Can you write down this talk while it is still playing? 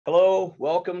Hello,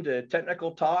 welcome to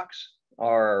Technical Talks,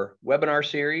 our webinar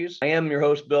series. I am your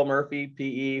host, Bill Murphy,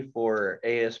 PE for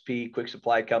ASP Quick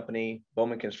Supply Company,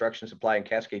 Bowman Construction Supply, and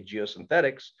Cascade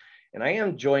Geosynthetics. And I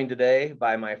am joined today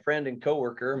by my friend and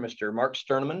coworker, Mr. Mark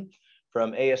Stirnaman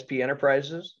from ASP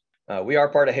Enterprises. We are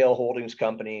part of Hale Holdings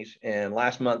Companies, and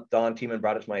last month, Don Tiemann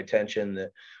brought it to my attention that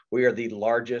we are the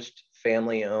largest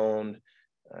family-owned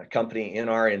company in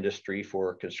our industry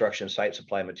for construction site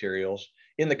supply materials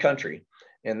in the country.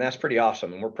 And that's pretty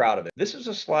awesome, and we're proud of it. This is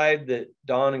a slide that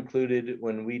Don included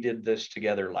when we did this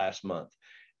together last month.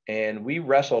 And we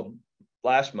wrestled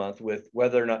last month with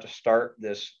whether or not to start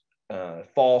this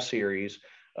fall series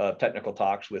of technical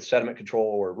talks with sediment control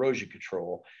or erosion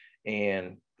control.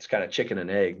 And it's kind of chicken and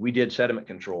egg. We did sediment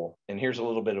control. And here's a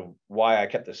little bit of why I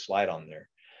kept this slide on there.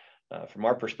 From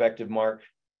our perspective, Mark,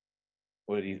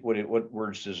 what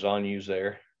words does Don use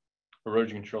there?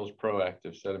 Erosion control is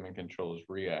proactive, sediment control is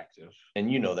reactive.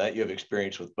 And you know that, you have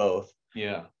experience with both.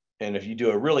 Yeah. And if you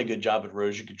do a really good job at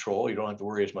erosion control, you don't have to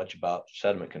worry as much about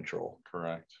sediment control.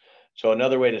 Correct. So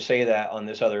another way to say that on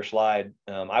this other slide,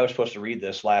 I was supposed to read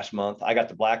this last month. I got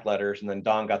the black letters and then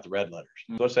Don got the red letters.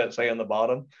 What's that say on the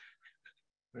bottom?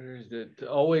 Where is it?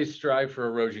 To always strive for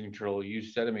erosion control.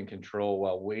 Use sediment control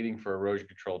while waiting for erosion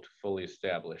control to fully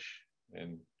establish.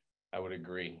 And I would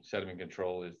agree. Sediment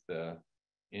control is the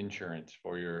insurance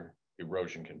for your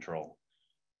erosion control.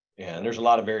 Yeah, and there's a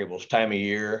lot of variables: time of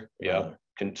year,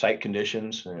 site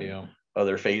conditions, and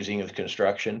other phasing of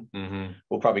construction.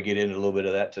 We'll probably get into a little bit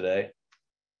of that today.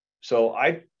 So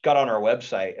I got on our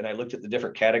website and I looked at the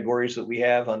different categories that we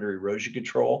have under erosion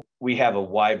control. We have a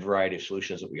wide variety of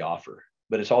solutions that we offer,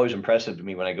 but it's always impressive to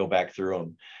me when I go back through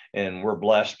them. And we're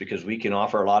blessed because we can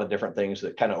offer a lot of different things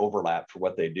that kind of overlap for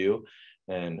what they do.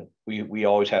 And we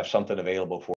always have something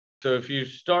available for. So if you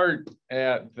start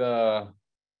at the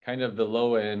kind of the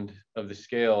low end of the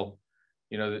scale,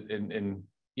 you know, and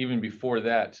even before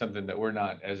that, something that we're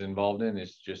not as involved in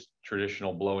is just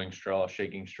traditional blowing straw,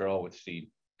 shaking straw with seed.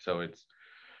 So it's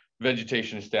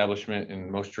vegetation establishment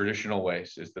in most traditional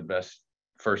ways is the best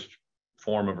first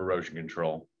form of erosion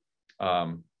control.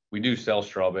 We do sell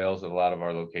straw bales at a lot of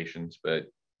our locations, but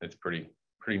it's pretty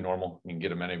normal. You can get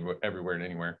them everywhere and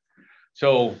anywhere.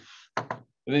 So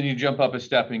then you jump up a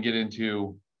step and get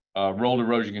into rolled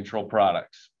erosion control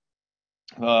products.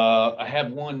 I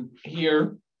have one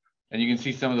here, and you can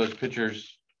see some of those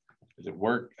pictures. Does it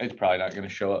work? It's probably not going to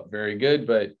show up very good,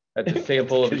 but that's a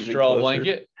sample of a straw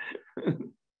blanket.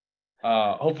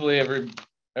 Hopefully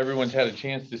everyone's had a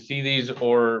chance to see these,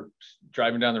 or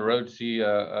driving down the road, see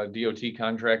a DOT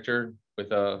contractor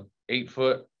with a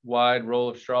 8-foot wide roll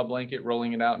of straw blanket,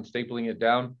 rolling it out and stapling it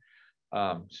down.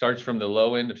 Starts from the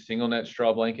low end of single net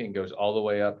straw blanket and goes all the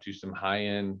way up to some high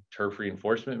end turf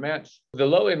reinforcement mats. The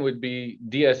low end would be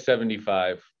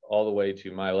DS75 all the way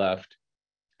to my left.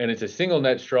 And it's a single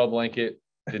net straw blanket.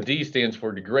 The D stands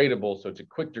for degradable, so it's a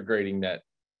quick degrading net.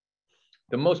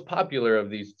 The most popular of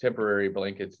these temporary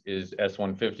blankets is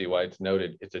S150, why it's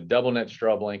noted. It's a double net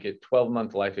straw blanket,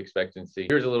 12-month life expectancy.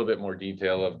 Here's a little bit more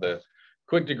detail of the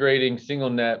quick degrading, single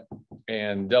net,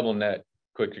 and double net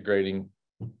quick degrading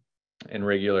and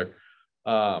regular.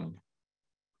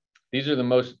 These are the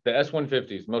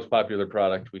S150s, most popular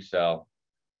product we sell.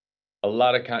 A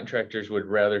lot of contractors would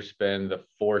rather spend the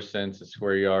 4 cents a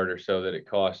square yard or so that it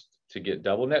costs to get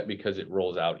double net because it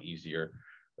rolls out easier.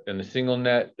 In the single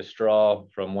net, the straw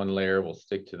from one layer will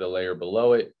stick to the layer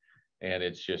below it. And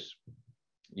it's just,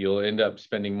 you'll end up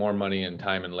spending more money and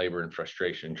time and labor and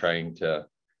frustration trying to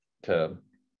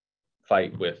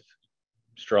fight with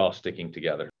straw sticking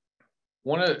together.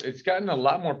 It's gotten a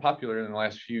lot more popular in the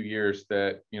last few years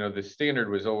that, you know, the standard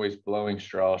was always blowing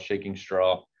straw, shaking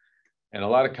straw. And a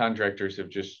lot of contractors have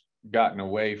just gotten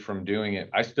away from doing it.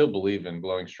 I still believe in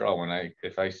blowing straw.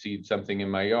 If I seed something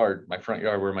in my yard, my front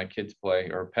yard where my kids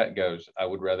play or a pet goes, I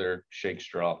would rather shake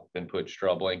straw than put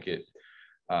straw blanket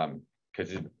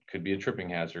because it could be a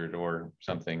tripping hazard or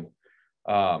something.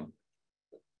 So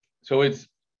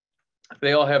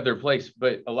they all have their place,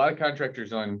 but a lot of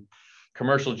contractors on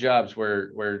commercial jobs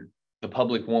where the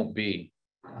public won't be,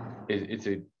 they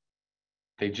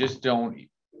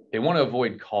want to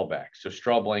avoid callbacks. So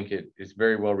straw blanket is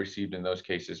very well received in those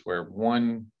cases where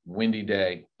one windy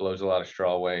day blows a lot of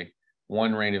straw away,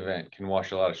 one rain event can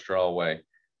wash a lot of straw away,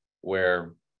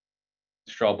 where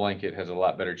straw blanket has a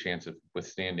lot better chance of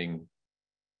withstanding,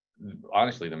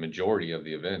 honestly, the majority of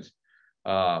the events.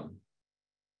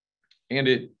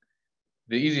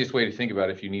 The easiest way to think about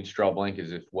if you need straw blanket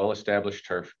is if well-established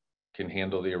turf can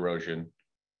handle the erosion.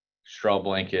 Straw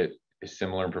blanket is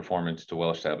similar in performance to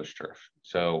well-established turf.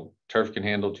 So turf can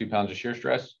handle 2 pounds of shear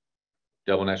stress.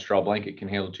 double net straw blanket can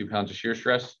handle 2 pounds of shear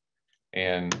stress.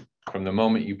 And from the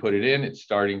moment you put it in, it's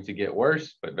starting to get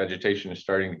worse, but vegetation is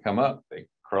starting to come up. They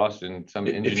cross in some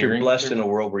engineering. If you're blessed in a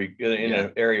world where you in Yeah.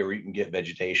 an area where you can get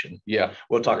vegetation. Yeah.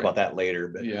 We'll talk about that later.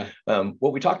 But yeah,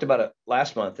 what we talked about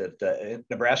last month at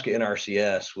Nebraska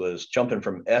NRCS was jumping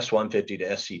from S150 to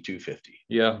SC250.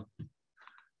 yeah.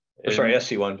 Sorry,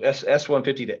 SC1,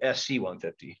 S150 to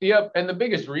SC150. Yep. And the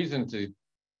biggest reason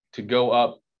to go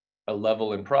up a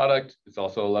level in product, it's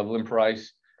also a level in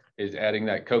price, is adding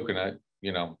that coconut.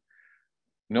 You know,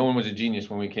 no one was a genius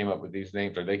when we came up with these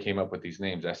names, or they came up with these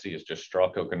names. SC is just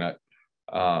straw coconut,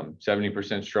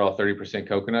 70% straw, 30%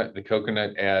 coconut. The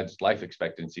coconut adds life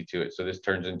expectancy to it. So this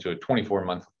turns into a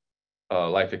 24-month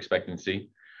life expectancy.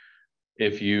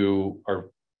 If you are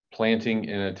planting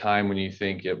in a time when you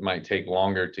think it might take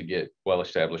longer to get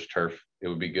well-established turf, it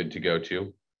would be good to go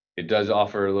to. It does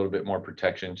offer a little bit more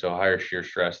protection, so higher shear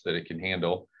stress that it can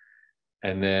handle.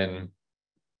 And then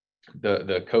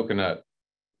the coconut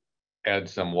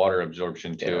adds some water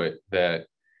absorption to it that,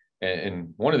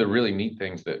 and one of the really neat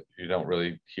things that you don't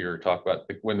really hear or talk about,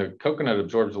 when the coconut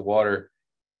absorbs the water,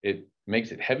 it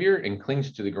makes it heavier and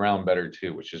clings to the ground better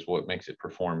too, which is what makes it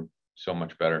perform so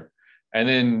much better. And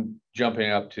then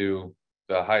jumping up to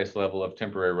the highest level of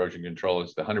temporary erosion control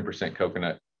is the 100%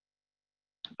 coconut.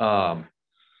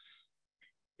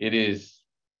 It is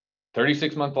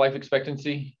 36-month life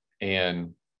expectancy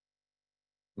and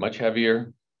much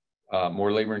heavier,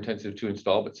 more labor intensive to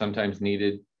install, but sometimes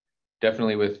needed.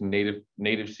 Definitely with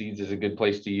native seeds is a good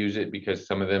place to use it because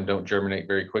some of them don't germinate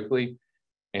very quickly.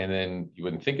 And then you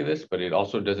wouldn't think of this, but it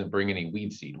also doesn't bring any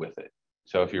weed seed with it.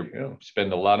 So if you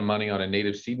spend a lot of money on a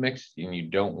native seed mix and you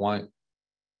don't want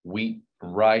wheat,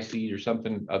 rye seed or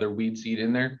something, other weed seed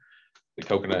in there, the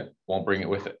coconut won't bring it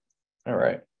with it. All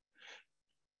right.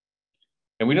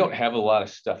 And we don't have a lot of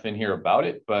stuff in here about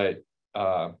it, but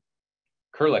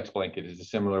Curlex blanket is a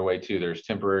similar way too. There's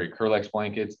temporary Curlex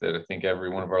blankets that I think every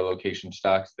one of our location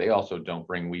stocks. They also don't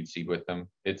bring weed seed with them.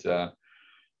 It's a,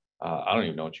 I don't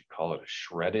even know what you call it, a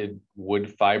shredded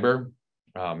wood fiber.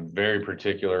 Very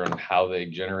particular on how they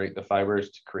generate the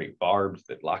fibers to create barbs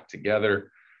that lock together.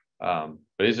 But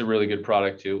it's a really good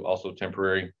product too, also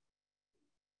temporary.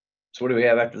 So what do we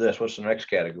have after this? What's the next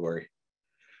category?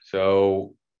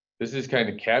 So this is kind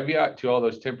of caveat to all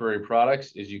those temporary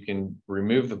products is you can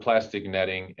remove the plastic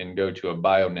netting and go to a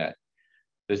bio net.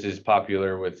 This is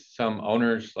popular with some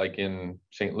owners, like in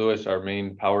St. Louis, our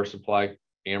main power supply,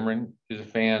 Ameren is a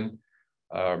fan.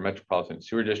 Our Metropolitan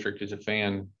Sewer District is a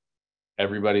fan.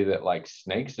 Everybody that likes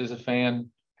snakes is a fan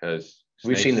because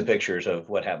we've seen the pictures of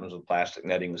what happens with plastic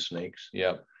netting with snakes.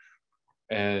 Yep.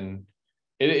 And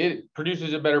it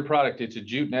produces a better product. It's a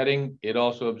jute netting. It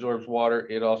also absorbs water.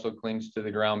 It also clings to the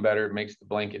ground better. It makes the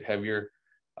blanket heavier.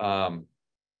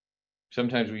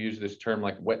 Sometimes we use this term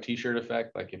like wet t-shirt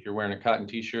effect. Like if you're wearing a cotton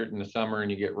t-shirt in the summer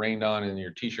and you get rained on and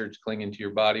your t-shirt's clinging to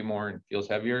your body more and feels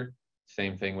heavier,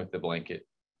 same thing with the blanket.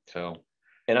 So.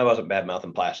 And I wasn't bad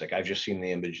mouthing plastic. I've just seen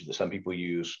the image that some people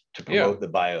use to promote the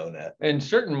bio net. In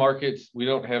certain markets, we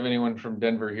don't have anyone from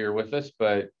Denver here with us,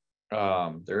 but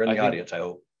they're in the audience, I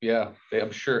hope. Yeah,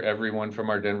 I'm sure everyone from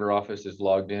our Denver office is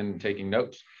logged in and taking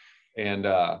notes. And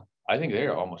I think they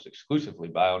are almost exclusively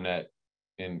BioNet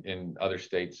in other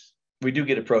states. We do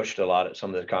get approached a lot at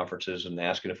some of the conferences and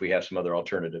asking if we have some other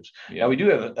alternatives. Yeah. Now we do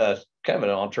have a kind of an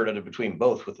alternative between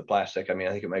both with the plastic. I mean,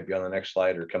 I think it might be on the next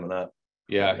slide or coming up.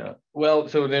 Yeah. Well,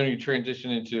 so then you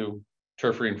transition into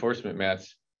turf reinforcement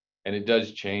mats, and it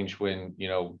does change when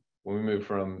we move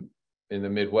from in the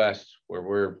Midwest where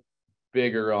we're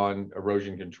bigger on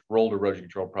rolled erosion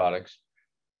control products.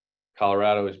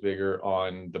 Colorado is bigger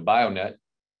on the BioNet.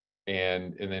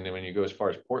 And then when you go as far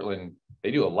as Portland,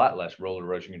 they do a lot less rolled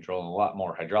erosion control and a lot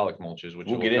more hydraulic mulches, which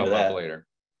we'll get into that later.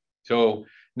 So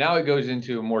now it goes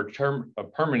into a more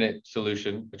permanent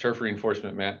solution, a turf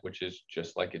reinforcement mat, which is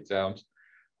just like it sounds.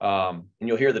 And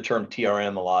you'll hear the term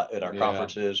TRM a lot at our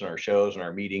conferences and our shows and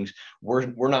our meetings. We're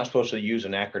not supposed to use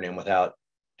an acronym without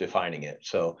defining it.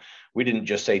 So we didn't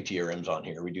just say TRMs on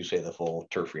here. We do say the full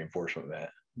turf reinforcement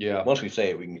mat. Yeah. Once we say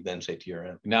it, we can then say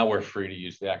TRM. Now we're free to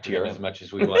use the acronym as much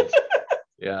as we want.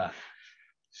 Yeah.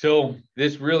 So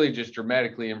this really just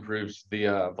dramatically improves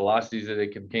the velocities that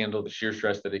it can handle, the shear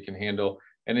stress that it can handle.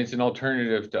 And it's an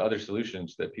alternative to other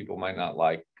solutions that people might not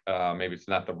like. Maybe it's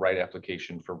not the right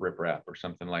application for riprap or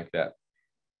something like that.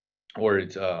 Or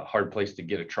it's a hard place to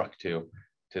get a truck to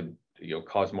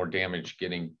cause more damage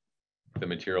getting the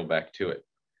material back to it.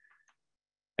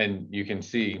 And you can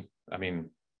see, I mean,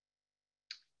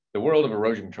 the world of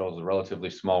erosion control is a relatively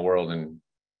small world, and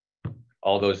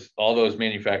all those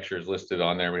manufacturers listed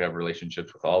on there. We have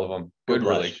relationships with all of them. Good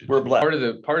relationships. We're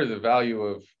blessed. Part of the value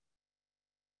of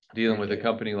dealing with a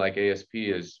company like ASP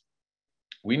is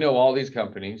we know all these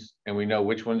companies and we know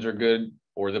which ones are good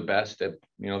or the best at,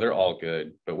 they're all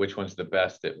good, but which one's the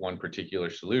best at one particular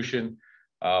solution,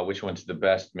 which one's the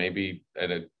best maybe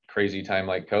at a crazy time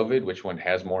like COVID, which one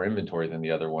has more inventory than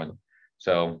the other one.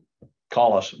 So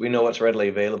call us. We know what's readily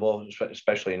available,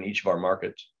 especially in each of our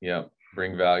markets. Yeah,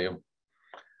 bring value.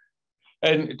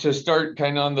 And to start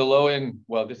kind of on the low end,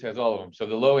 well, this has all of them. So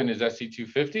the low end is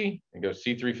SC250, and goes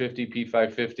C350,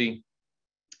 P550,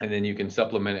 and then you can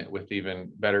supplement it with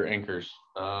even better anchors.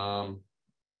 I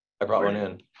brought one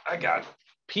in. I got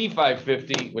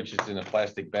P550, which is in a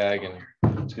plastic bag, and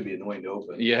it's gonna be annoying to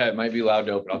open. Yeah, it might be loud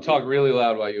to open. I'll talk really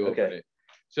loud while you open it.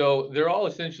 So they're all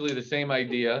essentially the same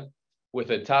idea,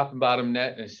 with a top and bottom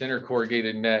net and a center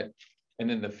corrugated net, and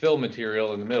then the fill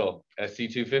material in the middle.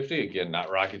 SC250, again, not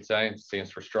rocket science,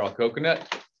 stands for straw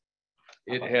coconut.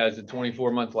 It has a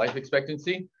 24-month life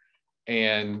expectancy,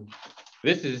 and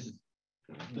this is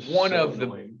one so of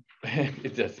annoying.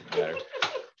 It doesn't matter.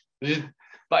 Just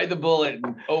bite the bullet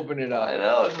and open it up. I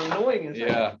know, it's annoying.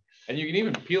 Yeah, and you can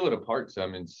even peel it apart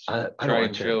some and try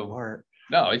and show. Apart.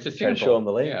 No, it's a sample. Try to show them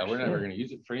the layers. Yeah, we're never going to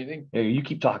use it for anything. Yeah, you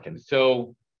keep talking.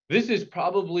 So this is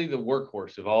probably the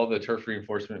workhorse of all the turf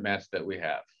reinforcement mats that we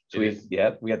have. So we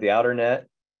got the outer net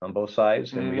on both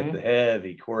sides, and we get the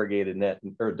heavy corrugated net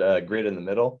or grid in the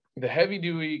middle. The heavy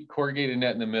duty corrugated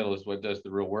net in the middle is what does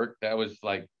the real work. That was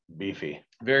like beefy,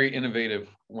 very innovative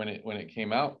when it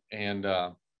came out, and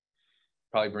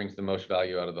probably brings the most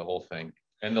value out of the whole thing,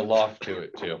 and the loft to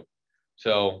it too.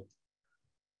 So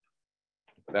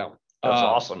that's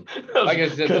awesome. Like I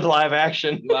said, good live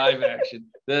action. Live action.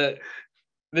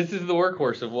 This is the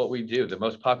workhorse of what we do. The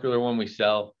most popular one we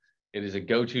sell. It is a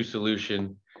go-to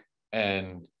solution,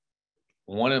 and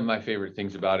one of my favorite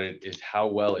things about it is how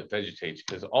well it vegetates,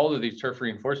 because all of these turf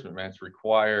reinforcement mats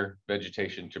require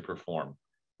vegetation to perform.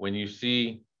 When you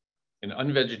see an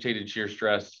unvegetated shear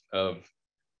stress of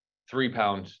 3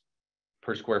 pounds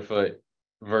per square foot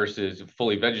versus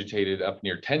fully vegetated up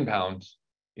near 10 pounds,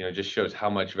 it just shows how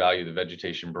much value the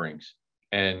vegetation brings.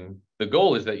 And the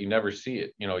goal is that you never see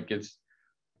it. It gets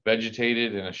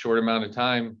vegetated in a short amount of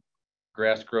time,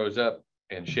 grass grows up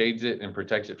and shades it and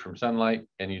protects it from sunlight,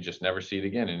 and you just never see it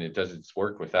again, and it does its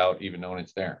work without even knowing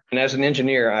it's there. And as an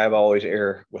engineer, I've always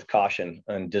err with caution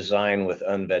on design with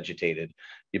unvegetated.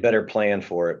 You better plan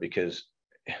for it, because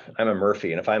I'm a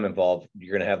Murphy, and if I'm involved,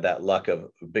 you're going to have that luck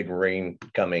of big rain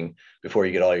coming before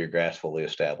you get all your grass fully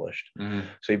established.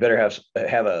 So you better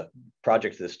have a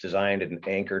project that's designed and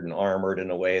anchored and armored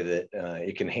in a way that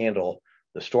it can handle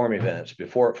the storm events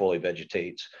before it fully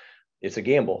vegetates. It's a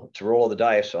gamble. It's a roll of the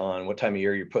dice on what time of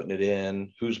year you're putting it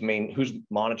in, who's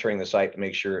monitoring the site to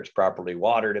make sure it's properly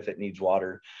watered if it needs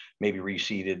water, maybe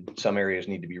reseeded. Some areas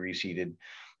need to be reseeded.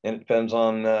 And it depends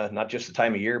on not just the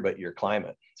time of year, but your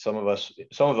climate. Some of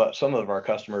our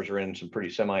customers are in some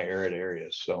pretty semi-arid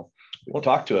areas. So well,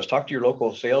 talk to us, talk to your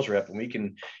local sales rep, and we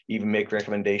can even make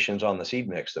recommendations on the seed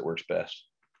mix that works best.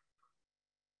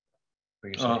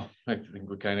 I think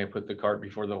we kind of put the cart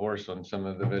before the horse on some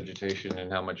of the vegetation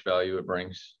and how much value it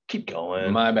brings. Keep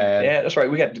going. My bad. Yeah, that's right.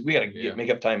 We got to make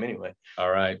up time anyway.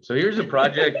 All right. So here's a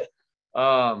project.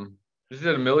 This is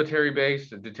at a military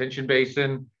base, a detention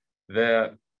basin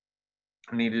that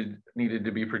needed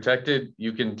to be protected.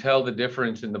 You can tell the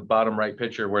difference in the bottom right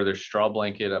picture where there's straw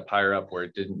blanket up higher up where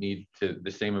it didn't need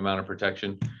the same amount of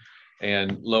protection,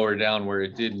 and lower down where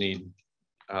it did need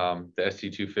the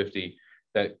SC250.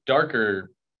 That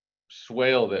darker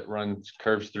swale that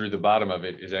curves through the bottom of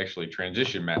it is actually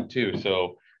transition mat too.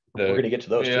 So we're going to get to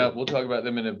those. Yeah, too. We'll talk about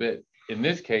them in a bit. In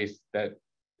this case, that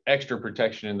extra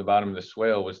protection in the bottom of the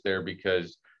swale was there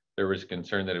because there was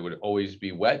concern that it would always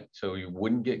be wet, so you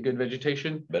wouldn't get good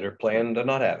vegetation. Better plan to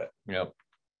not have it. Yep.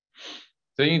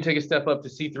 So you can take a step up to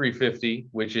C350,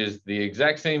 which is the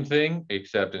exact same thing,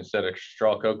 except instead of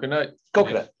straw coconut,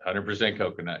 100%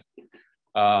 coconut.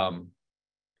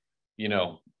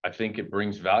 I think it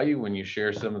brings value when you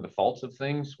share some of the faults of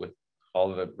things with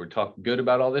all of it. We're talking good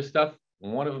about all this stuff.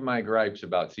 One of my gripes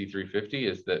about C350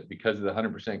 is that because of the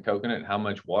 100% coconut and how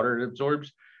much water it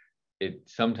absorbs, it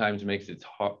sometimes makes it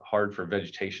hard for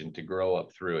vegetation to grow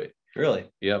up through it. Really?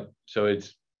 Yep. So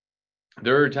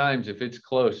there are times if it's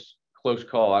close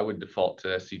call, I would default to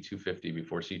SC250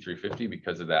 before C350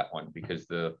 because of that one, because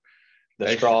the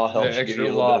straw helps give you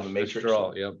a little bit of a matrix.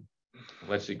 Straw, yep,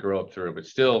 lets it grow up through it, but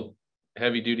still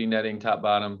heavy duty netting, top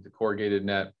bottom, the corrugated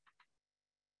net.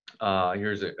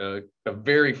 Here's a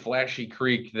very flashy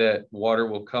creek that water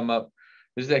will come up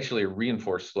This is actually a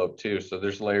reinforced slope too. So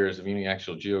there's layers of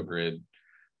uniaxial geogrid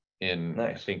in,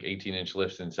 I think, 18-inch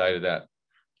lifts inside of that.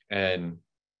 And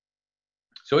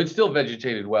so it's still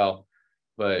vegetated well,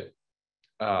 but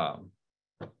that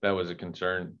was a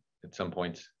concern at some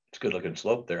points. It's a good looking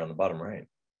slope there on the bottom right.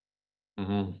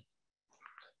 Mm-hmm.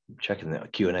 Checking the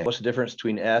Q&A. What's the difference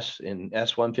between S in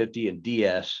S150 and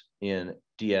DS in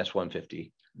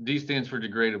DS150? D stands for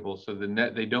degradable. So the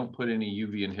net, they don't put any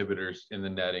UV inhibitors in the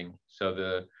netting.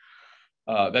 So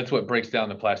that's what breaks down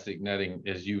the plastic netting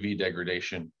is UV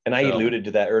degradation. And I alluded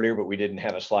to that earlier, but we didn't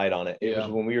have a slide on it. It was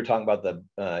when we were talking about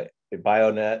the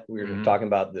BioNet, we were talking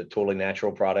about the totally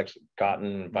natural products,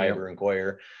 cotton, fiber, and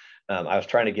coir. I was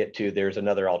trying to get to, there's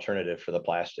another alternative for the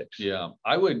plastics. Yeah,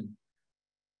 I would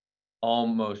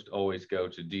almost always go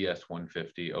to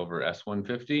DS150 over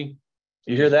S150.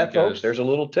 You hear that, folks? There's a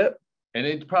little tip. And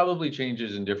it probably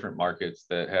changes in different markets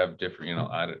that have different, you know,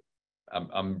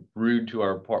 I'm rude to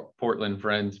our Portland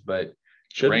friends, but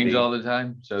it rains all the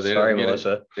time. So they don't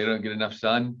get enough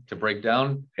sun to break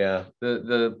down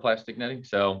the plastic netting.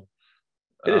 So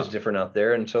it is different out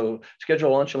there. And so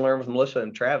schedule lunch and learn with Melissa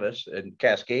and Travis and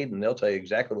Cascade, and they'll tell you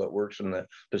exactly what works in the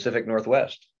Pacific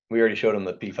Northwest. We already showed them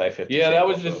the P550. Yeah, that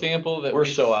was the sample that we're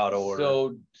so out of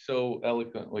order. So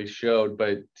eloquently showed,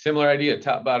 but similar idea,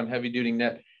 top, bottom, heavy duty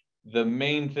net. The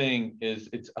main thing is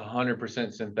it's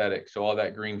 100% synthetic. So all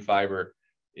that green fiber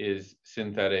is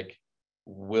synthetic,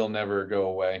 will never go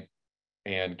away,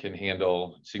 and can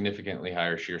handle significantly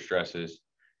higher shear stresses.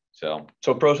 So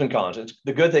pros and cons. It's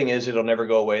the good thing is it'll never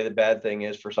go away. The bad thing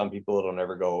is for some people it'll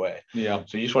never go away. Yeah.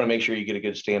 So you just want to make sure you get a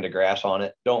good stand of grass on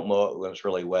it. Don't mow it when it's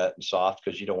really wet and soft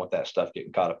because you don't want that stuff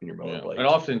getting caught up in your mower blades. And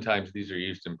oftentimes these are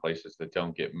used in places that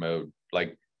don't get mowed.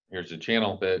 Like here's a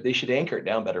channel that they should anchor it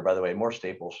down better, by the way, more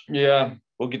staples. Yeah.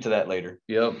 We'll get to that later.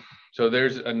 Yep. So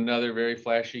there's another very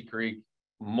flashy creek,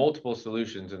 multiple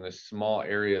solutions in this small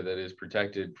area that is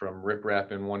protected from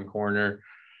riprap in one corner,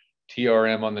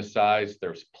 TRM on the sides.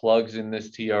 There's plugs in this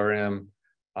TRM.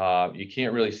 You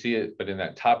can't really see it, but in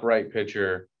that top right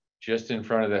picture, just in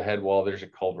front of the head wall, there's a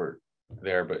culvert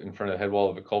there, but in front of the head wall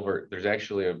of the culvert, there's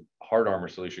actually a hard armor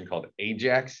solution called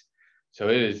Ajax. So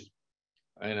it is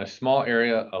in a small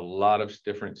area, a lot of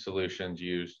different solutions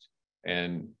used.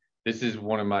 And this is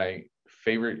one of my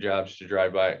favorite jobs to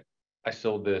drive by. I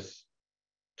sold this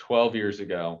 12 years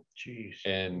ago. Jeez,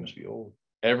 and must be old.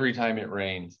 Every time it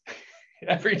rains,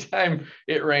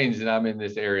 and I'm in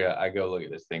this area, I go look at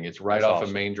this thing. It's right off a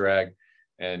main drag.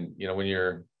 And you know, when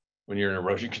you're an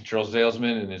erosion control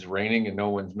salesman and it's raining and no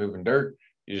one's moving dirt,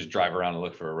 you just drive around and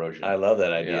look for erosion. I love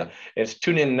that idea. It's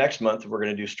tune in next month. We're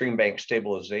going to do stream bank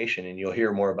stabilization, and you'll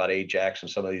hear more about Ajax and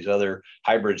some of these other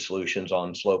hybrid solutions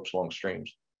on slopes along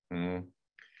streams. Mm-hmm.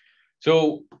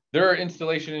 So there are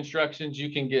installation instructions.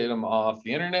 You can get them off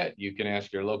the internet. You can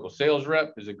ask your local sales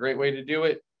rep is a great way to do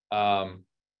it.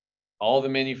 All the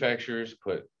manufacturers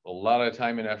put a lot of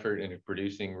time and effort into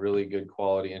producing really good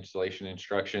quality installation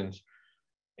instructions.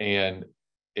 And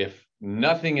if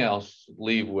nothing else,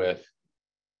 leave with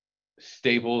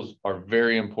staples are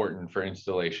very important for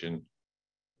installation.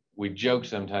 We joke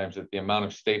sometimes that the amount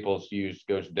of staples used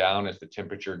goes down as the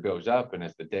temperature goes up and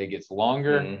as the day gets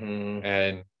longer. Mm-hmm.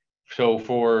 And so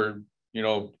for, you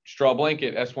know, straw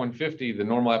blanket S150, the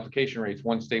normal application rate is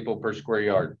 1 staple per square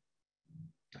yard.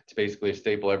 It's basically a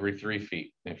staple every 3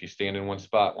 feet. And if you stand in one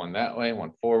spot, one that way,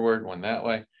 one forward, one that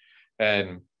way.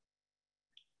 And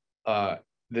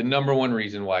the number one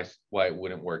reason why it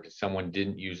wouldn't work is someone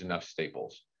didn't use enough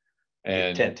staples.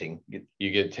 And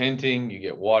you get tenting, you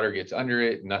get water gets under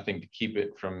it, nothing to keep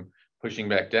it from pushing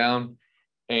back down.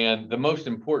 And the most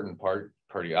important part,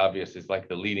 pretty obvious, is like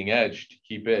the leading edge to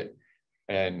keep it.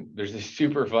 And there's this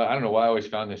super fun, I don't know why I always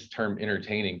found this term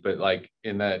entertaining, but like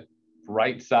in that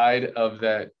right side of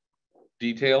that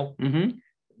detail,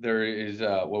 there is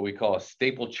what we call a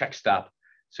staple check stop.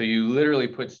 So you literally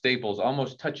put staples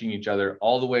almost touching each other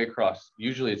all the way across.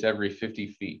 Usually it's every 50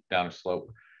 feet down a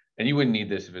slope. And you wouldn't need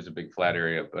this if it's a big flat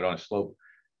area, but on a slope,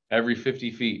 every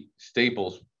 50 feet,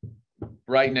 staples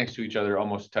right next to each other,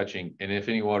 almost touching. And if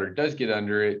any water does get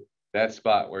under it, that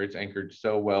spot where it's anchored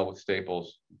so well with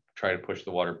staples, try to push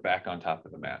the water back on top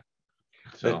of the mat.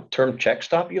 So the term check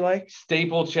stop you like?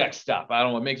 Staple check stop. I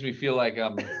don't know. It makes me feel like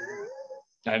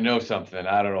I know something.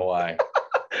 I don't know why.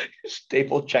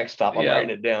 Staple check stop. I'm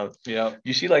writing it down. Yeah.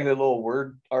 You see like the little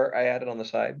word art I added on the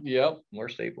side? Yep. More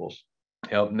staples.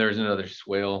 Yep. And there's another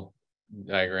swale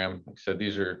diagram. Like I said,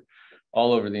 these are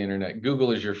all over the internet.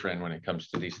 Google is your friend when it comes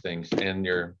to these things, and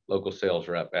your local sales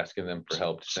rep asking them for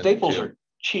help. Staples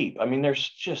cheap. I mean, they're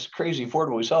just crazy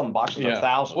affordable. We sell them boxes of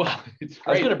thousands. Well, it's great.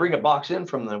 I was going to bring a box in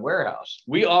from the warehouse.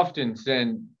 We often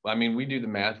send, I mean, we do the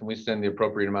math and we send the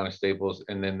appropriate amount of staples,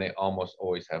 and then they almost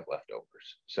always have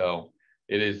leftovers. So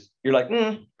it is, you're like,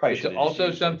 probably it's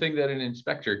also something that an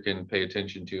inspector can pay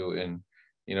attention to. And,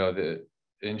 you know, the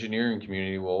engineering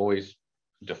community will always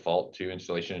default to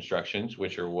installation instructions,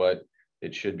 which are what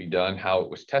it should be done, how it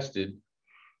was tested.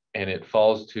 And it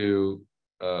falls to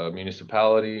a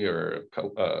municipality or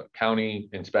a county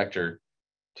inspector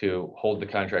to hold the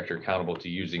contractor accountable to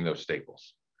using those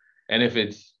staples. And if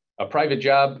it's a private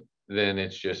job, then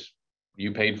it's just,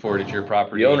 you paid for it, it's your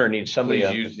property. The owner needs somebody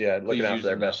looking out for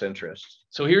their best interest.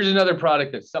 So here's another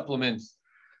product that supplements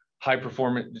high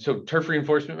performance. So turf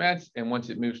reinforcement mats. And once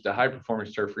it moves to high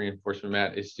performance turf reinforcement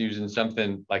mat, it's using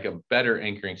something like a better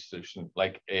anchoring solution,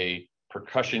 like a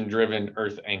percussion driven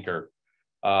earth anchor.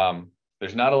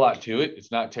 There's not a lot to it.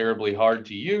 It's not terribly hard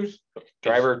to use.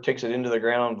 Driver takes it into the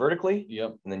ground vertically.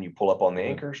 Yep. And then you pull up on the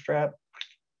anchor strap.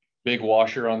 Big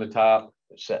washer on the top.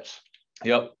 It sets.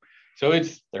 Yep. So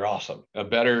they're awesome. A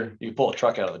better, you pull a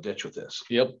truck out of a ditch with this.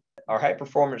 Yep. Our high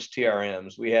performance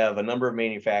TRMs, we have a number of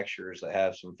manufacturers that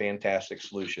have some fantastic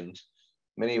solutions,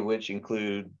 many of which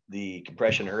include the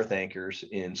compression earth anchors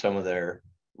in some of their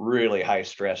really high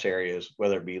stress areas,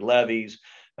 whether it be levees,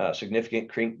 significant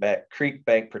creek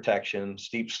bank protection,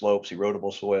 steep slopes,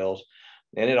 erodible soils.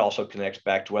 And it also connects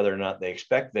back to whether or not they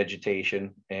expect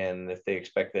vegetation and if they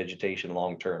expect vegetation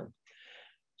long-term.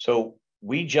 So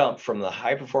we jump from the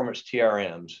high performance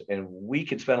TRMs, and we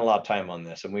could spend a lot of time on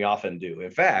this, and we often do.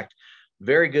 In fact,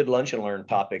 very good lunch and learn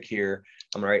topic here.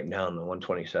 I'm writing down the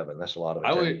 127. That's a lot of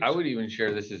attendees. I would even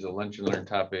share this as a lunch and learn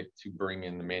topic to bring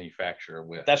in the manufacturer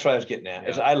with. That's what I was getting at.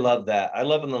 Is I love that. I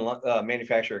love when the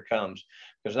manufacturer comes,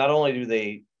 because not only do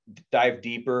they dive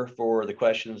deeper for the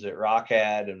questions that Rock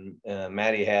had and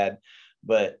Maddie had,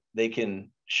 but they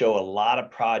can show a lot of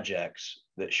projects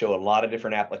that show a lot of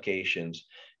different applications,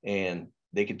 and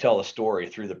they can tell a story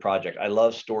through the project. I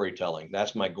love storytelling.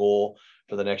 That's my goal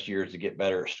for the next year, is to get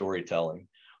better at storytelling.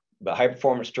 But high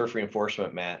performance turf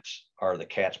reinforcement mats are the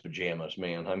cat's pajamas,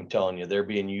 man. I'm telling you, they're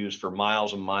being used for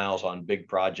miles and miles on big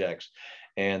projects,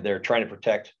 and they're trying to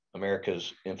protect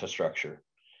America's infrastructure.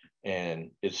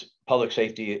 And it's public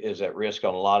safety is at risk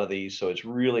on a lot of these. So it's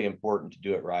really important to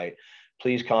do it right.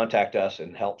 Please contact us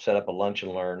and help set up a lunch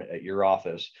and learn at your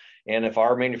office. And if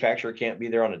our manufacturer can't be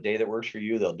there on a day that works for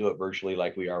you, they'll do it virtually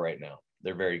like we are right now.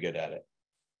 They're very good at it.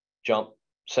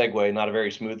 Segue, not a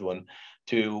very smooth one,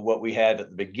 to what we had at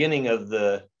the beginning of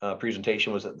the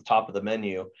presentation was at the top of the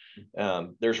menu.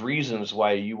 There's reasons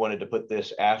why you wanted to put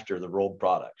this after the rolled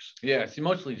products. Yeah, it's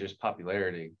mostly just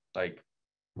popularity. Like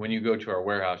when you go to our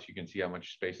warehouse, you can see how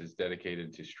much space is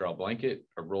dedicated to straw blanket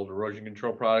or rolled erosion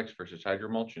control products versus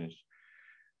hydromulch. And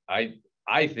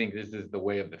I think this is the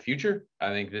way of the future. I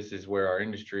think this is where our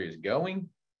industry is going,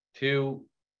 to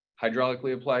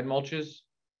hydraulically applied mulches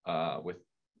with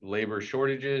labor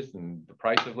shortages and the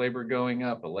price of labor going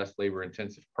up, a less labor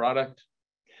intensive product,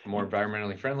 more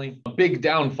environmentally friendly. A big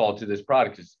downfall to this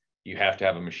product is you have to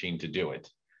have a machine to do it.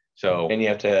 So, and you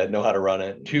have to know how to run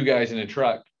it. 2 guys in a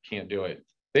truck can't do it.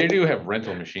 They do have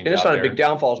rental machines. And it's not a big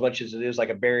downfall as much as it is like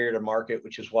a barrier to market,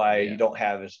 which is why you don't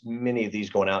have as many of these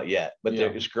going out yet, but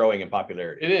it's growing in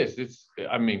popularity. It is.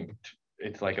 I mean,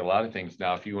 it's like a lot of things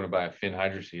now. If you want to buy a Finn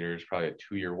hydro seeder, it's probably a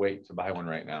 2-year wait to buy one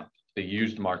right now. The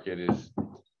used market is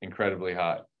incredibly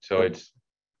hot. So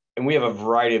and we have a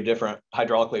variety of different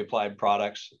hydraulically applied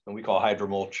products, and we call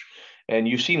hydromulch. And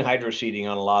you've seen hydro seeding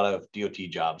on a lot of DOT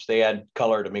jobs. They add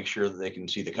color to make sure that they can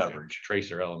see the coverage.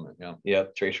 Tracer element.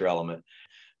 Yep, tracer element.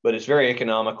 But it's very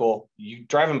economical. You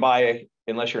driving by,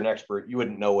 unless you're an expert, you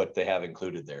wouldn't know what they have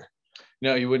included there.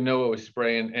 No, you wouldn't know what was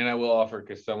spraying. And I will offer,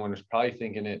 because someone was probably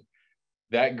thinking it,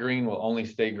 that green will only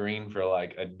stay green for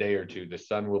like a day or 2. The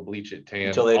sun will bleach it tan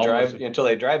until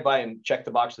they drive by and check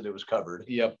the box that it was covered.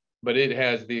 Yep. But it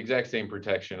has the exact same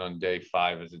protection on day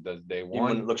 5 as it does day 1. Even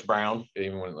when it looks brown.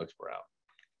 Even when it looks brown.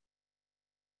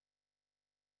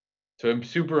 So a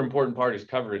super important part is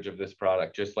coverage of this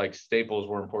product, just like staples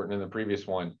were important in the previous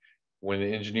one. When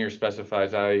the engineer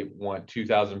specifies, I want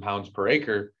 2,000 pounds per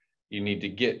acre, you need to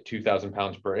get 2,000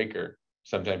 pounds per acre.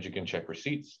 Sometimes you can check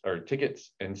receipts or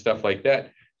tickets and stuff like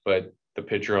that. But the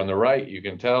picture on the right, you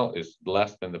can tell, is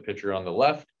less than the picture on the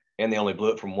left. And they only blew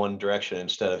it from one direction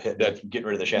instead of getting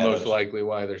rid of the shadows. Most likely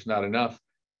why there's not enough.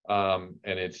 And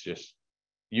it's just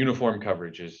uniform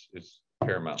coverage is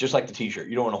paramount. Just like the t-shirt.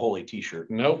 You don't want a holy t-shirt.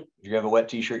 Nope. If you have a wet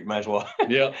t-shirt, you might as well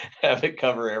have it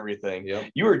cover everything. Yep.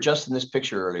 You were just in this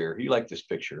picture earlier. You like this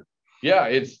picture. Yeah,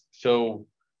 it's so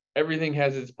everything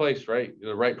has its place, right?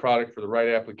 The right product for the right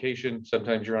application.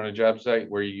 Sometimes you're on a job site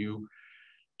where you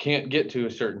can't get to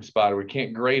a certain spot, or we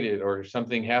can't grade it, or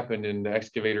something happened and the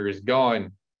excavator is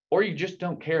gone, or you just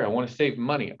don't care. I want to save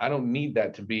money. I don't need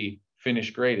that to be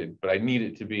finished graded, but I need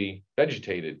it to be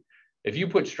vegetated. If you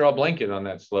put straw blanket on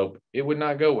that slope, it would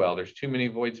not go well. There's too many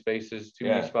void spaces, too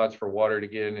many spots for water to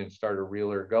get in and start a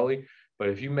reel or a gully. But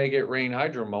if you make it rain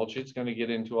hydro mulch, it's going to get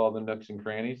into all the nooks and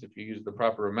crannies if you use the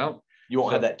proper amount. You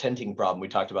won't have that tenting problem we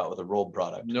talked about with a rolled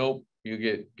product. Nope. You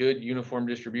get good uniform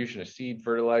distribution of seed,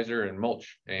 fertilizer, and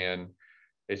mulch. And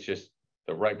it's just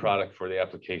the right product for the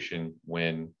application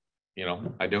when, you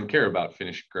know, I don't care about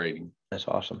finished grading. That's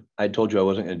awesome. I told you I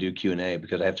wasn't going to do Q&A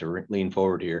because I have to lean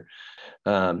forward here.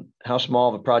 How small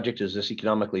of a project is this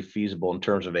economically feasible in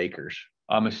terms of acres?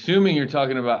 I'm assuming you're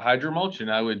talking about hydromulch,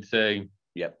 and I would say,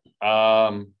 yep.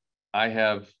 I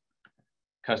have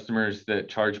customers that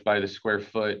charge by the square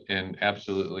foot and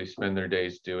absolutely spend their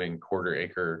days doing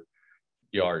quarter-acre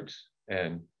yards,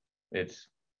 and it's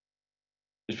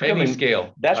becoming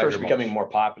scale. That's where it's becoming more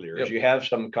popular. Yep. Is you have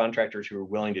some contractors who are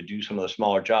willing to do some of the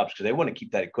smaller jobs because they want to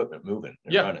keep that equipment moving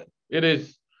and running. It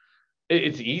is.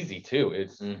 It's easy too.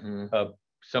 It's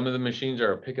some of the machines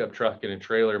are a pickup truck and a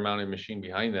trailer mounted machine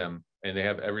behind them, and they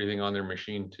have everything on their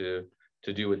machine to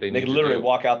do what they need to do. They can literally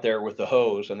walk out there with the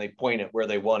hose and they point it where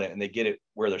they want it and they get it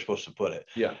where they're supposed to put it.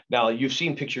 Yeah. Now you've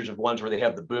seen pictures of ones where they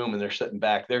have the boom and they're sitting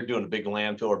back. They're doing a big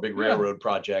landfill or big railroad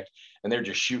project and they're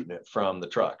just shooting it from the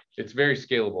truck. It's very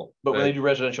scalable. But when they do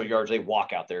residential yards, they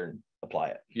walk out there and apply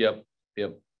it. Yep.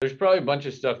 There's probably a bunch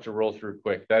of stuff to roll through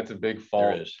quick. That's a big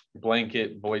fault. There is.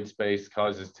 Blanket, void space,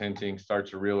 causes tenting,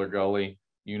 starts a reel or gully,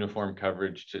 uniform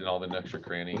coverage to all the nooks or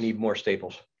crannies. We need more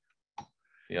staples.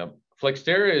 Yep.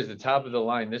 Flextera is the top of the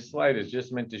line. This slide is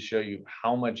just meant to show you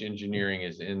how much engineering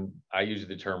is in. I use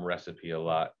the term recipe a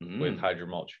lot with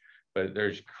hydromulch, but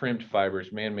there's crimped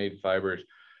fibers, man-made fibers,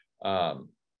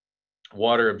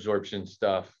 water absorption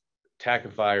stuff,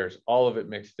 tackifiers, all of it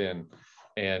mixed in.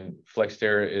 And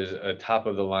Flextera is a top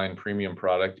of the line premium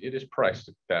product. It is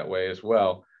priced that way as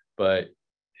well, but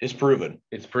it's proven.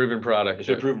 It's proven product. It's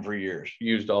been proven for years.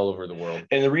 Used all over the world.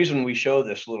 And the reason we show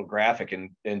this little graphic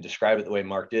and describe it the way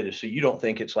Mark did is so you don't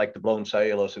think it's like the blown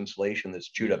cellulose insulation that's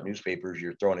chewed up newspapers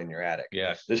you're throwing in your attic.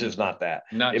 Yes. This is not that.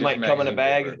 It might come in a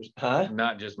bag. Huh?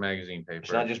 Not just magazine paper.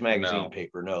 It's not just magazine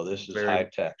paper. No, this is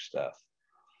high-tech stuff.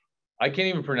 I can't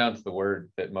even pronounce the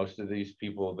word that most of these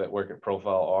people that work at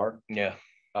Profile are. Yeah.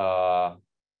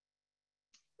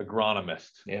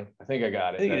 Agronomist. Yeah, I think I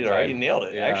got it. I think you did all right. You nailed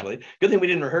it, actually. Good thing we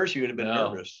didn't rehearse. You would have been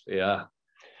nervous. Yeah.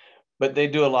 But they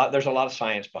do a lot. There's a lot of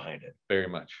science behind it. Very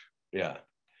much. Yeah.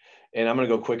 And I'm going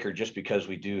to go quicker just because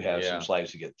we do have some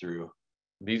slides to get through.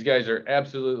 These guys are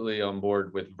absolutely on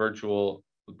board with virtual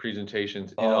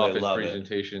presentations, in-office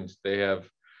presentations.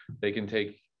 They can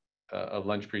take a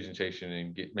lunch presentation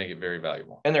and make it very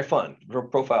valuable. And they're fun.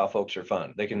 Profile folks are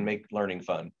fun. They can make learning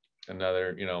fun.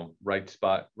 Another, right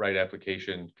spot, right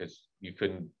application, because you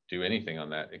couldn't do anything on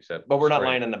that except. But we're not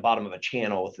lying in the bottom of a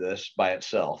channel with this by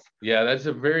itself. Yeah, that's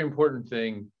a very important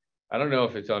thing. I don't know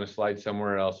if it's on a slide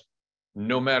somewhere else.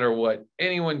 No matter what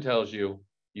anyone tells you,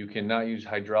 you cannot use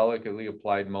hydraulically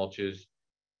applied mulches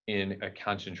in a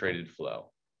concentrated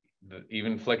flow.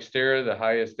 Even Flextera, the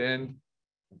highest end,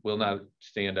 will not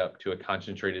stand up to a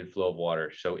concentrated flow of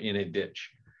water. So in a ditch,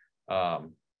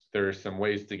 there are some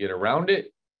ways to get around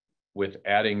it with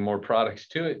adding more products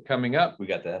to it coming up. We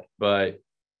got that. But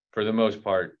for the most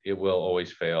part, it will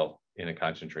always fail in a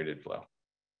concentrated flow.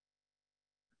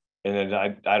 And then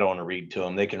I don't want to read to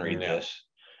them. They can read this.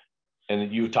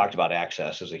 And you talked about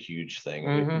access as a huge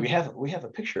thing. We have a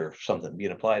picture of something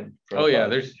being applied.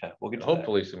 There's we'll get to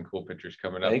hopefully some cool pictures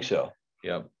coming up. I think so.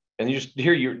 Yep. And you just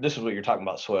this is what you're talking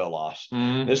about, soil loss.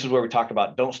 This is where we talk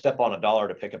about don't step on $1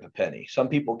 to pick up a penny. Some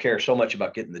people care so much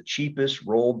about getting the cheapest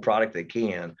rolled product they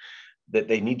can that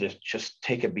they need to just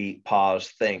take a beat,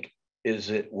 pause, think, is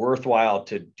it worthwhile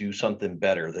to do something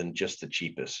better than just the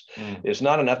cheapest? It's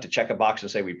not enough to check a box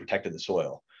and say we protected the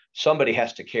soil. Somebody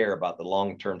has to care about the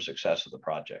long-term success of the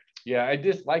project. Yeah, I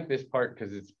dislike this part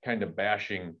because it's kind of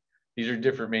bashing. These are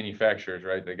different manufacturers,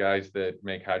 right? The guys that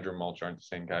make hydromulch aren't the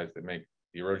same guys that make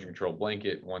the erosion control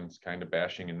blanket. One's kind of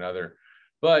bashing another.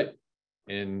 But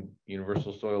in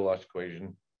universal soil loss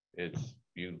equation,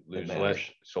 you lose less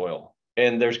soil.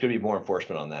 And there's going to be more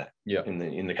enforcement on that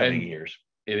in the coming years.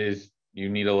 You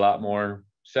need a lot more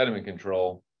sediment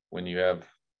control when you have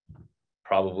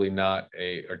probably not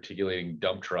a articulating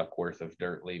dump truck worth of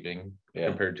dirt leaving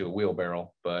compared to a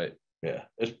wheelbarrow. But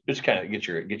it's kind of get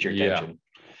your attention.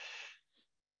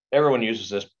 Everyone uses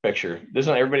this picture.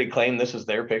 Doesn't everybody claim this is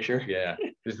their picture? Yeah,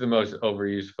 this is the most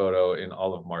overused photo in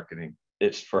all of marketing.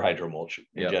 It's for hydro mulch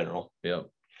in general. Yep.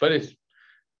 But it's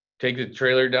take the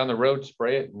trailer down the road,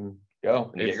 spray it, and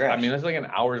go. I mean, that's like an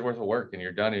hour's worth of work, and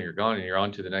you're done, and you're gone, and you're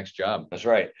on to the next job. That's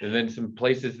right. And then some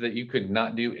places that you could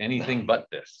not do anything but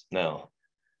this. No.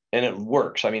 And it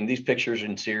works. I mean, these pictures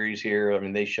in series here, I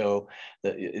mean, they show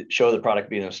the product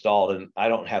being installed, and I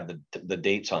don't have the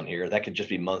dates on here. That could just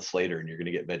be months later, and you're going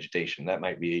to get vegetation. That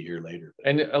might be a year later.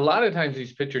 And a lot of times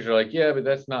these pictures are like, yeah, but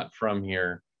that's not from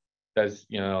here. That's,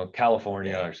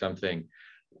 California or something.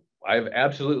 I've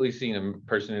absolutely seen a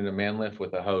person in a man lift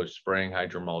with a hose spraying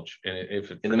hydro mulch, and if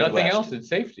for nothing else, it's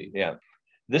safety. Yeah.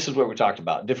 This is what we talked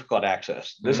about, difficult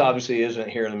access. This obviously isn't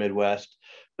here in the Midwest,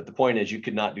 but the point is you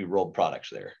could not do rolled products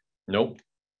there. Nope,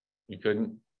 you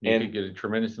couldn't. You could get a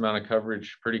tremendous amount of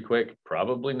coverage pretty quick,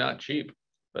 probably not cheap.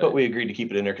 But we agreed to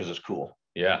keep it in there because it's cool.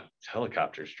 Yeah, it's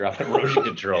helicopters dropping erosion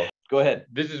control. Go ahead.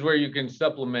 This is where you can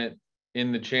supplement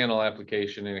in the channel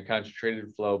application in a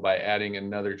concentrated flow by adding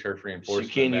another turf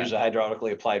reinforcement. So you can use a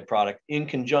hydraulically applied product in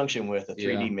conjunction with a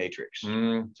 3D matrix.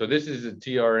 So this is a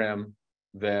TRM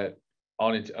that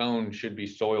on its own should be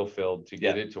soil filled to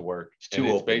get it to work.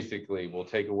 It's basically, we'll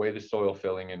take away the soil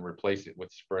filling and replace it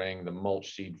with spraying the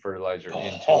mulch seed fertilizer into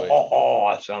it. Oh,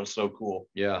 that sounds so cool.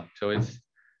 Yeah, so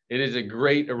it is a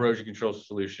great erosion control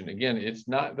solution. Again, it's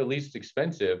not the least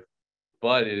expensive,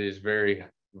 but it is very,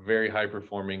 very high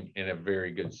performing and a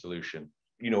very good solution.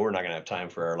 We're not going to have time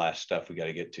for our last stuff we got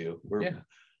to get to. We're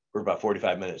about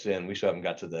 45 minutes in. We still haven't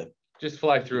got to the just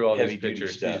fly through all these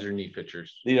pictures. These are neat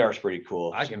pictures. These are pretty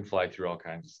cool. I can fly through all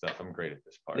kinds of stuff. I'm great at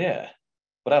this part. Yeah.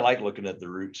 But I like looking at the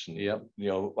roots. And, yep.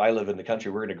 I live in the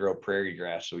country. We're going to grow prairie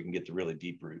grass so we can get the really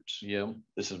deep roots. Yep.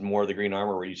 This is more of the green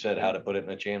armor where you said how to put it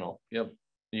in a channel. Yep.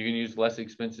 You can use less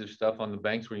expensive stuff on the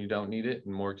banks where you don't need it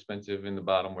and more expensive in the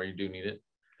bottom where you do need it.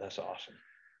 That's awesome.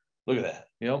 Look at that.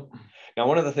 Yep. Now,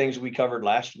 one of the things we covered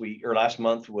last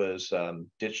month was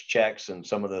ditch checks and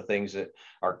some of the things that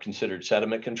are considered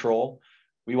sediment control.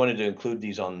 We wanted to include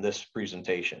these on this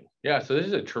presentation. Yeah, so this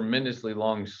is a tremendously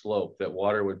long slope that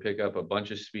water would pick up a bunch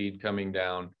of speed coming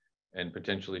down and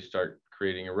potentially start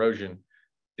creating erosion.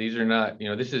 These are not,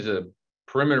 this is a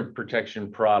perimeter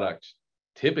protection product,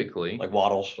 typically. Like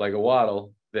wattles. Like a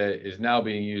wattle that is now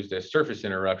being used as surface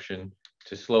interruption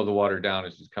to slow the water down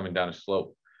as it's coming down a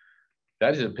slope.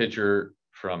 That is a picture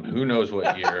from who knows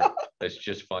what year. That's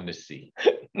just fun to see.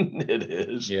 It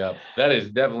is. Yeah, that is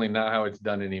definitely not how it's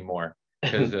done anymore.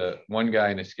 Because one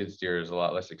guy in a skid steer is a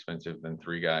lot less expensive than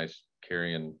three guys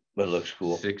carrying. But it looks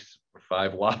cool. 6 or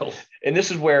 5 wattles. And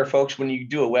this is where, folks, when you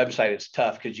do a website, it's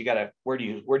tough because you got to, where do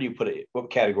you put it?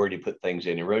 What category do you put things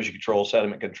in? Erosion control,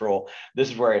 sediment control. This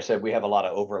is where I said we have a lot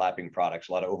of overlapping products,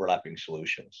 a lot of overlapping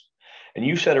solutions. And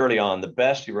you said early on, the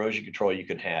best erosion control you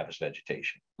can have is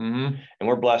vegetation. And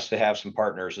we're blessed to have some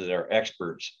partners that are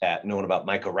experts at knowing about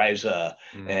mycorrhiza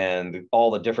and all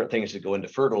the different things that go into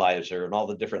fertilizer and all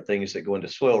the different things that go into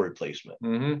soil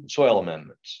replacement, soil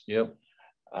amendments. Yep.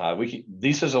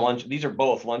 These are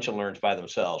both lunch and learns by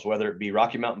themselves, whether it be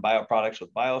Rocky Mountain Bioproducts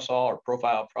with Biosol or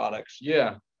Profile Products.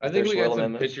 Yeah, I think we got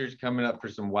some pictures coming up for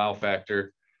some wow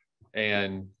factor.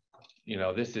 And,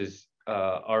 this is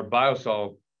our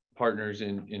Biosol partners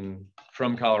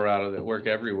from Colorado that work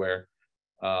everywhere.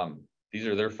 These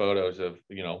are their photos of,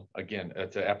 again,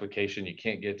 it's an application you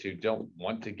can't get to, don't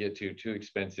want to get to, too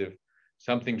expensive.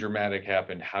 Something dramatic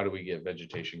happened. How do we get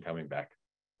vegetation coming back?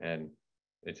 And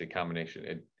it's a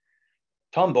combination.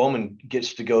 Tom Bowman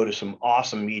gets to go to some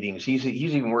awesome meetings. He's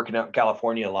even working out in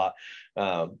California a lot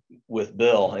with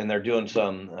Bill, and they're doing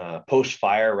some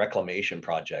post-fire reclamation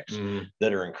projects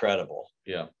that are incredible.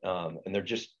 Yeah. And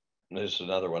this is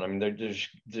another one. I mean,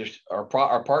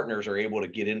 our partners are able to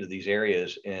get into these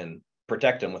areas and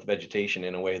protect them with vegetation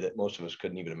in a way that most of us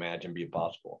couldn't even imagine being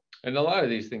possible. And a lot of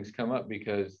these things come up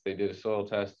because they did a soil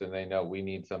test and they know we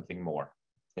need something more.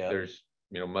 Yeah. There's,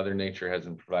 Mother Nature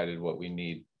hasn't provided what we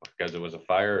need because it was a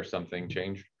fire or something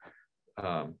changed.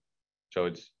 So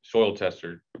it's soil tests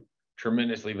are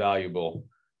tremendously valuable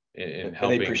in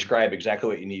helping. And they prescribe exactly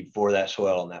what you need for that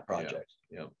soil and that project.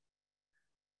 Yeah.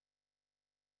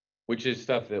 Which is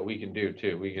stuff that we can do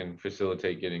too. We can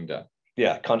facilitate getting done.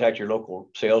 Yeah, contact your local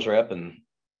sales rep and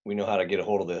we know how to get a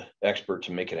hold of the expert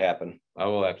to make it happen. I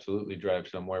will absolutely drive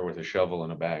somewhere with a shovel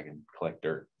and a bag and collect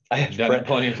dirt. I have done it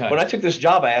plenty of times. When I took this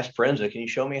job, I asked Forenza, can you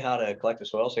show me how to collect a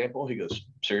soil sample? He goes,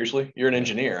 seriously? You're an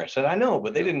engineer. I said, I know,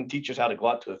 but they didn't teach us how to go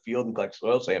out to a field and collect a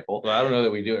soil sample. Well, I don't know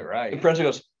that we do it right. And Forenza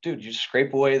goes, dude, you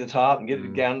scrape away the top and get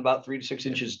it down about 3 to 6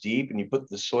 inches deep, and you put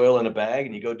the soil in a bag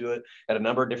and you go do it at a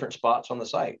number of different spots on the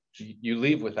site. You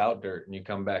leave without dirt and you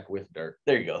come back with dirt.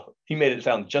 There you go. He made it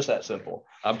sound just that simple.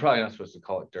 I'm probably not supposed to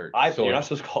call it dirt. You're not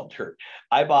supposed to call it dirt.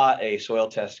 I bought a soil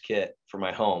test kit for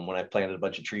my home when I planted a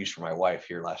bunch of trees for my wife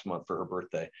here last month for her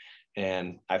birthday.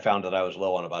 And I found that I was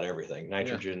low on about everything: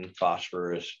 nitrogen,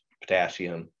 phosphorus,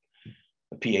 potassium.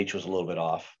 The pH was a little bit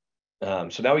off.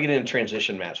 So now we get into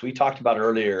transition mats. We talked about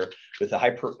earlier with the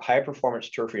high performance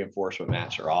turf reinforcement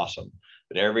mats are awesome,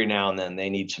 but every now and then they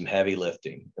need some heavy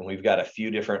lifting. And we've got a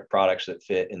few different products that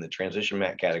fit in the transition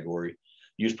mat category,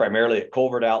 used primarily at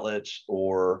culvert outlets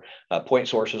or point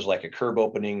sources like a curb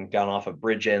opening down off a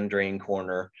bridge end drain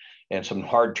corner, and some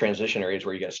hard transition areas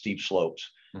where you got steep slopes.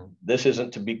 This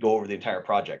isn't to go over the entire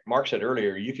project. Mark said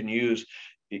earlier, you can use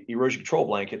erosion control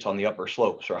blankets on the upper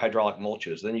slopes or hydraulic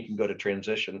mulches. Then you can go to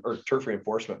transition or turf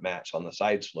reinforcement mats on the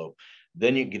side slope.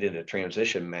 Then you can get into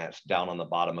transition mats down on the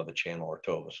bottom of a channel or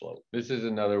toe of a slope. This is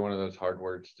another one of those hard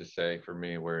words to say for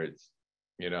me, where it's,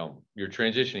 you're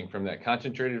transitioning from that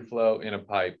concentrated flow in a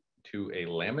pipe to a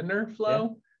laminar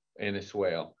flow in a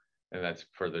swale. And that's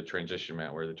for the transition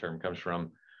mat, where the term comes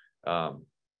from.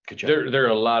 There are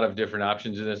a lot of different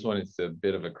options in this one. It's a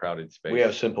bit of a crowded space. We have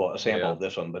a sample of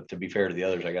this one, but to be fair to the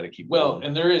others, I got to keep going.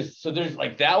 And there's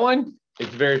like that one.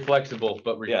 It's very flexible,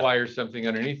 but requires something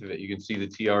underneath of it. You can see the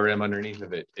TRM underneath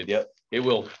of it. It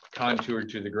will contour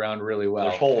to the ground really well.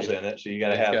 There's holes in it, so you got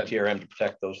to have TRM to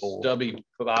protect those holes. Stubby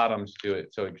bottoms to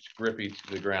it, so it's grippy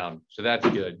to the ground. So that's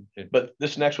good. But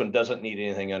this next one doesn't need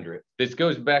anything under it. This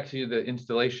goes back to the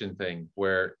installation thing,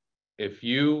 where if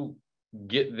you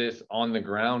get this on the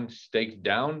ground staked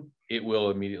down, it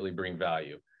will immediately bring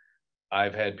value.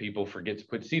 I've had people forget to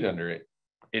put seed under it.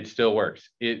 It still works.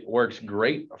 It works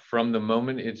great from the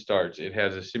moment it starts. It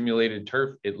has a simulated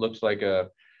turf. It looks like a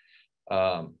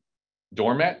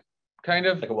doormat, kind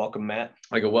of like a welcome mat.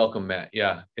 Like a welcome mat,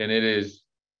 yeah. And it is.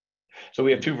 So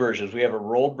we have two versions. We have a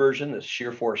rolled version that's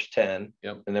shear force 10,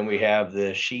 and then we have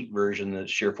the sheet version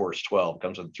that's shear force 12. It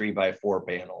comes with 3x4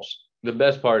 panels. The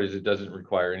best part is it doesn't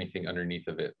require anything underneath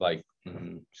of it, like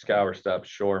Scour Stop,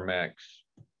 Shore Max,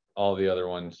 all the other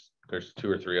ones. There's 2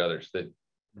 or 3 others that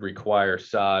require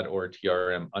sod or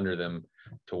TRM under them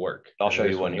to work. I'll show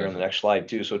you one here on the next slide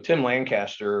too. So Tim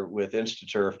Lancaster with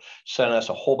InstaTurf sent us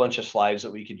a whole bunch of slides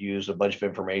that we could use, a bunch of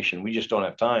information. We just don't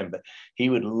have time, but he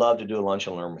would love to do a lunch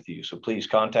and learn with you. So please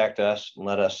contact us and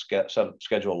let us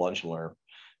schedule a lunch and learn.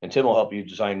 And Tim will help you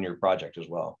design your project as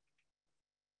well.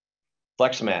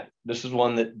 FlexMat. This is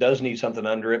one that does need something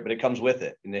under it, but it comes with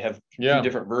it. And they have 2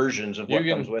 different versions of what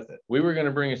comes with it. We were going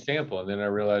to bring a sample, and then I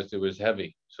realized it was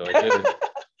heavy, so I didn't.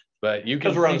 But you can,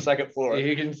 because we're on the second floor.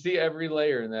 You can see every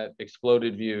layer in that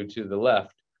exploded view to the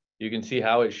left. You can see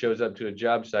how it shows up to a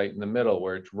job site in the middle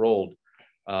where it's rolled,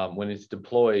 when it's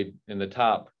deployed in the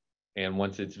top. And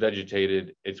once it's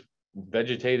vegetated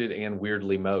and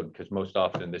weirdly mowed, because most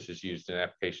often this is used in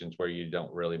applications where you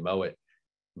don't really mow it.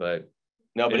 But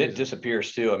it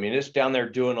disappears too. I mean, it's down there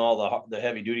doing all the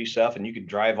heavy duty stuff, and you can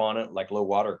drive on it like low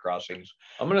water crossings.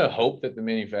 I'm going to hope that the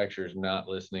manufacturer is not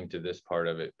listening to this part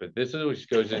of it, but this is which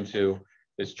goes into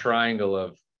this triangle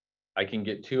of, I can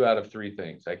get 2 out of 3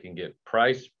 things. I can get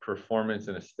price, performance,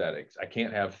 and aesthetics. I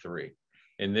can't have 3.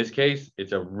 In this case,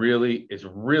 it's really,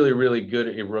 really good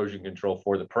erosion control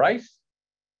for the price.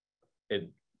 It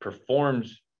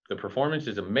performs. The performance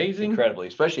is amazing. Incredibly,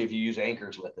 especially if you use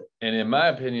anchors with it. And in my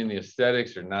opinion, the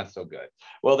aesthetics are not so good.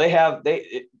 Well, they have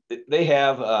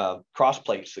cross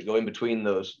plates that go in between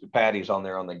those patties on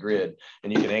there on the grid,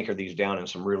 and you can anchor these down in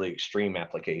some really extreme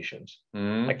applications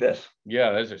like this.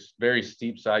 Yeah, those are very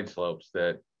steep side slopes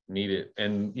that need it.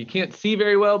 And you can't see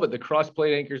very well, but the cross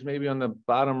plate anchors maybe on the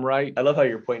bottom right. I love how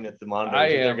you're pointing at the monitor.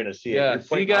 They're going to see it. Yeah,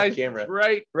 see guys, camera.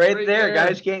 right there,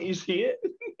 guys. Can't you see it?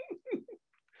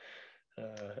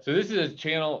 So this is a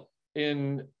channel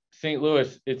in St.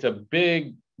 Louis. It's a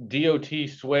big DOT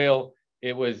swale.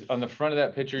 It was on the front of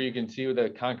that picture. You can see with a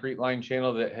concrete line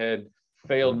channel that had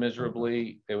failed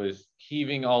miserably. It was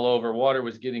heaving all over. Water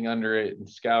was getting under it and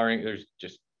scouring. There's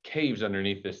just caves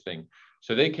underneath this thing.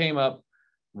 So they came up,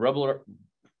 rubbleized.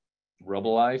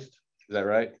 Is that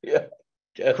right? Yeah.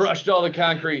 Yes. Crushed all the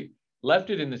concrete, left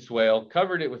it in the swale,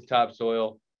 covered it with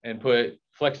topsoil, and put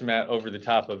FlexMat over the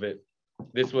top of it.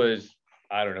 This was,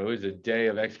 I don't know, it was a day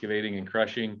of excavating and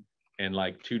crushing and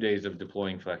like 2 days of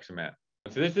deploying FlexMat.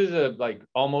 So this is a like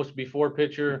almost before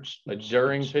picture, a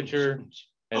during picture,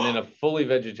 and then a fully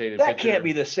vegetated that picture. Can't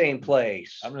be the same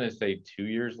place. I'm going to say 2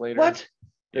 years later. What?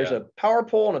 There's a power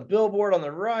pole and a billboard on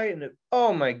the right. And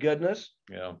oh my goodness.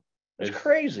 Yeah. It's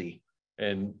crazy.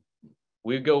 And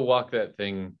we go walk that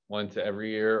thing once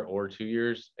every year or 2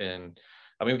 years, and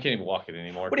I mean we can't even walk it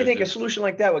anymore. What do you think a solution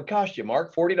like that would cost you,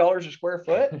 Mark? $40 a square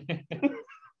foot?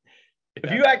 If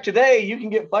you act today, you can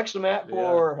get Fleximat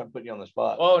for, I'm putting you on the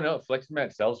spot. Oh no,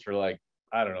 Fleximat sells for like,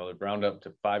 I don't know, they round up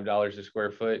to $5 a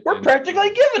square foot. We're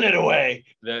practically giving it away.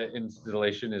 The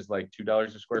installation is like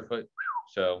 $2 a square foot.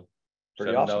 So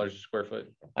pretty $7 awesome. a square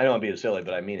foot. I know I'm being silly,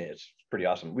 but I mean it. It's pretty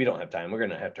awesome. We don't have time. We're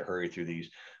going to have to hurry through these.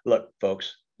 Look,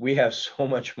 folks, we have so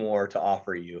much more to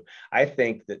offer you. I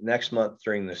think that next month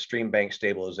during the stream bank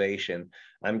stabilization,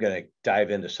 I'm going to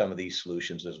dive into some of these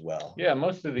solutions as well. Yeah,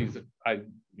 most of these, I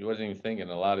wasn't even thinking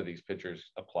a lot of these pictures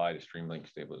apply to stream link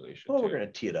stabilization. Well, we're going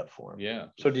to tee it up for them. Yeah.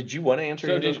 So did you want to answer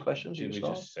any of those questions? Did we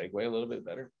just segue a little bit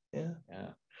better? Yeah. Yeah.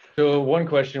 So one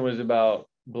question was about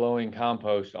blowing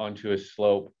compost onto a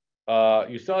slope.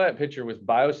 You saw that picture with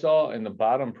Biosol, and the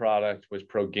bottom product was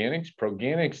Proganics.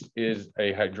 Proganics is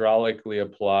a hydraulically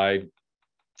applied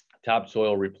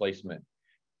topsoil replacement.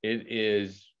 It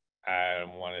is, I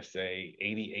want to say,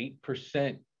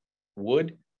 88%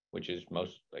 wood, which is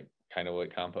most like kind of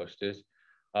what compost is.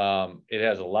 It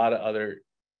has a lot of other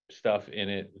stuff in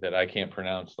it that I can't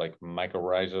pronounce, like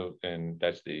mycorrhiza, and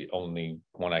that's the only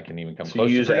one I can even come close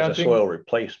to pronouncing. As a soil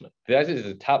replacement. That is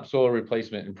a topsoil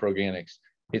replacement in Proganics.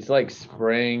 It's like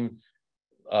spraying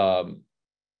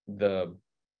the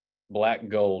black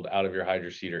gold out of your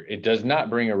hydroseeder. It does not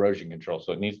bring erosion control,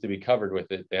 so it needs to be covered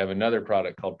with it. They have another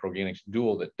product called Proganics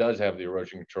Dual that does have the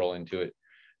erosion control into it,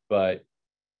 but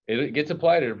it gets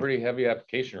applied at a pretty heavy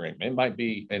application rate. It might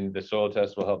be, and the soil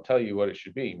test will help tell you what it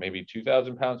should be, maybe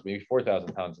 2,000 pounds, maybe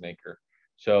 4,000 pounds an acre.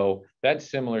 So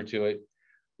that's similar to it.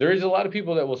 There is a lot of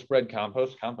people that will spread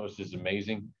compost. Compost is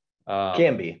amazing.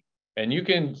 Can be. And you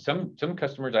can, some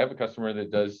customers, I have a customer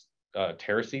that does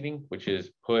terrace seeding, which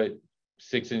is put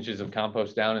 6 inches of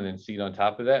compost down and then seed on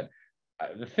top of that.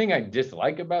 The thing I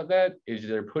dislike about that is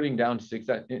they're putting down 6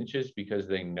 inches because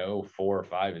they know 4 or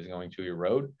 5 is going to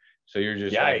erode. So you're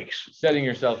just like setting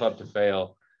yourself up to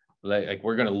fail. Like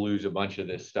we're going to lose a bunch of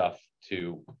this stuff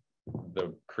to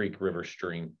the creek, river,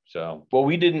 stream. So, well,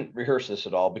 we didn't rehearse this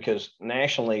at all because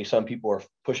nationally, some people are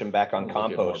pushing back on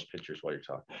compost. Pictures while you're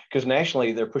talking, because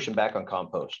nationally they're pushing back on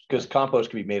compost because compost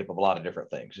can be made up of a lot of different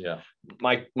things. Yeah.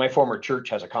 My former church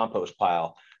has a compost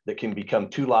pile that can become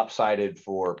too lopsided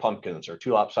for pumpkins or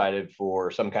too lopsided for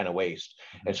some kind of waste.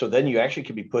 Mm-hmm. And so then you actually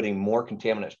could be putting more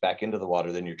contaminants back into the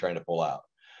water than you're trying to pull out.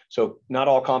 So not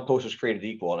all compost is created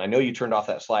equal. And I know you turned off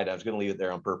that slide. I was going to leave it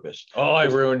there on purpose. Oh, I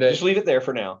ruined it. Just leave it there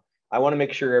for now. I want to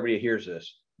make sure everybody hears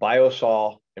this.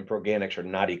 Biosol and Proganics are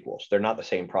not equals. They're not the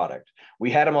same product.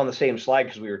 We had them on the same slide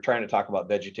because we were trying to talk about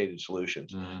vegetated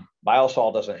solutions. Mm-hmm.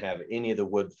 Biosol doesn't have any of the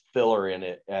wood filler in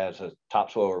it as a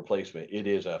topsoil replacement. It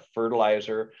is a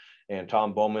fertilizer, and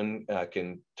Tom Bowman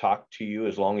can talk to you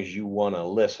as long as you want to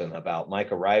listen about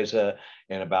mycorrhiza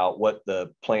and about what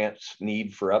the plants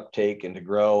need for uptake and to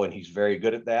grow, and he's very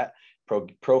good at that.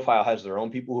 Profile has their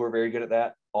own people who are very good at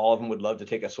that. All of them would love to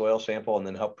take a soil sample and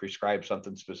then help prescribe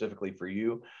something specifically for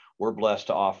you. We're blessed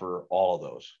to offer all of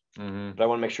those. Mm-hmm. But I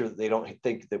want to make sure that they don't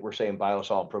think that we're saying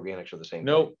Biosol and Proganics are the same.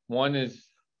 Nope. One is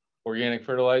organic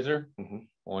fertilizer. Mm-hmm.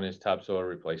 One is topsoil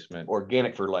replacement.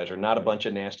 Organic fertilizer, not a bunch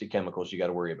of nasty chemicals you got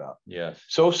to worry about. Yes.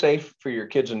 So safe for your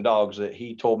kids and dogs that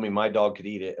he told me my dog could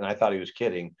eat it, and I thought he was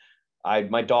kidding.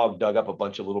 My dog dug up a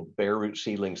bunch of little bare root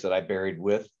seedlings that I buried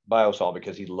with Biosol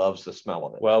because he loves the smell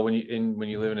of it. Well, when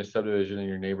you live in a subdivision and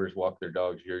your neighbors walk their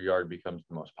dogs, your yard becomes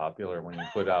the most popular when you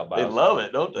put out Biosol. They love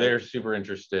it, don't they? They're super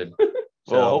interested.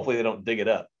 Well, hopefully they don't dig it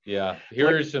up. Yeah.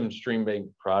 Here are some stream bank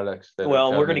products that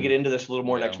we're going to get into this a little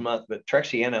more next month, but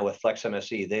Trexiana with Flex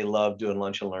MSE, they love doing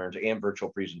lunch and learns and virtual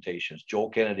presentations. Joel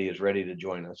Kennedy is ready to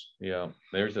join us. Yeah.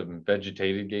 There's some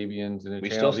vegetated gabions in the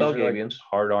channel. Still sell gabions. Like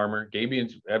hard armor.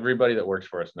 Gabions, everybody that works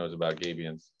for us knows about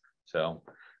gabions. So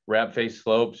wrap face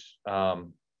slopes,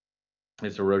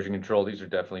 it's erosion control. These are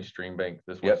definitely stream bank.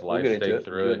 This one's live stake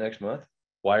through it next month.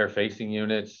 Wire facing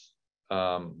units,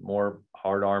 more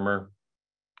hard armor.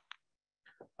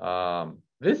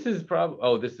 This is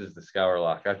probably, this is the scour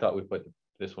lock. I thought we put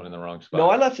this one in the wrong spot. No,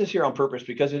 I left this here on purpose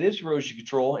because it is erosion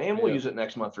control, and we'll use it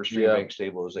next month for stream bank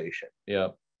stabilization. Yeah.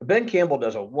 Ben Campbell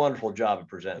does a wonderful job of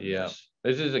presenting this.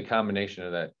 This is a combination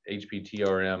of that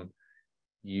HPTRM,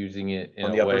 using it in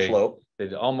on the upper slope.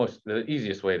 Almost the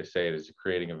easiest way to say it is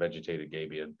creating a vegetated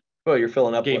gabion. Well, you're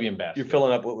filling up gabion basket. You're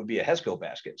filling up what would be a HESCO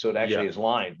basket. So it actually is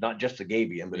lined, not just a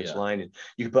gabion, but it's lined. And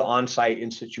you can put on-site in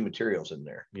situ materials in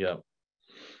there. Yeah.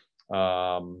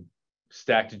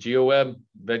 Stacked GeoWeb,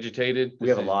 vegetated. We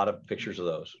have a lot of pictures of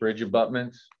those. Bridge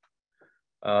abutments.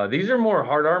 These are more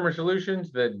hard armor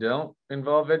solutions that don't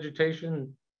involve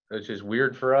vegetation, which is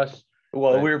weird for us.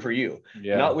 Well, But, weird for you,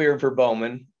 yeah, not weird for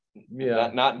Bowman.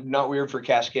 yeah, Not weird for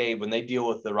Cascade when they deal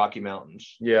with the Rocky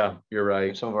Mountains yeah, you're and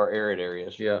right. some of our arid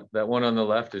areas. Yeah, that one on the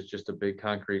left is just a big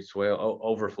concrete swale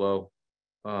overflow,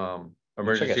 Looks like a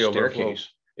emergency overflow. staircase.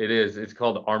 It is. It's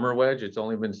called Armor Wedge. It's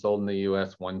only been sold in the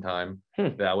U.S. one time.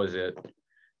 That was it.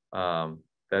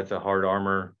 That's a hard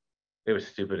armor. It was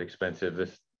stupid expensive.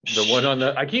 The one on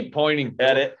the, I keep pointing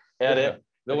at it.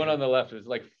 The one on the left is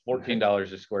like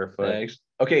 $14 a square foot. Thanks.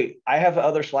 Okay, I have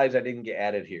other slides I didn't get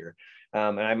added here,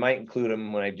 and I might include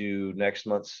them when I do next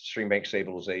month's stream bank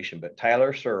stabilization. But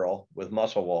Tyler Searle with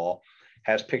Muscle Wall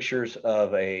has pictures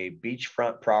of a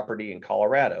beachfront property in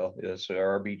Colorado. Those are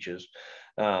our beaches,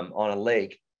 on a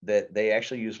lake that they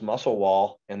actually used muscle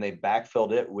wall, and they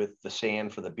backfilled it with the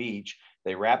sand for the beach.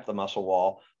 They wrapped the muscle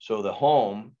wall so the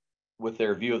home, with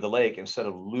their view of the lake, instead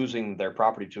of losing their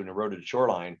property to an eroded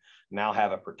shoreline, now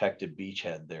have a protected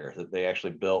beachhead there that they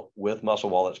actually built with muscle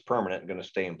wall that's permanent and going to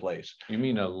stay in place. You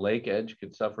mean a lake edge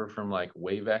could suffer from like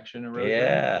wave action erosion?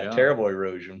 Yeah. Terrible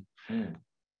erosion.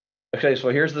 Okay, so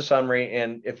here's the summary.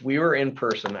 And if we were in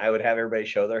person, I would have everybody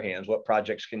show their hands. What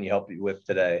projects can you help you with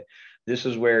today? This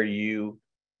is where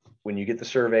when you get the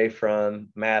survey from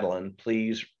Madeline,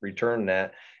 please return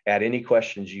that, add any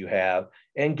questions you have,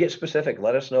 and get specific.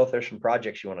 Let us know if there's some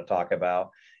projects you want to talk about,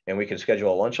 and we can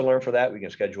schedule a lunch and learn for that. We can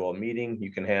schedule a meeting.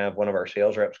 You can have one of our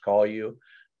sales reps call you.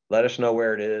 Let us know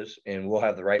where it is, and we'll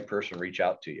have the right person reach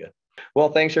out to you. Well,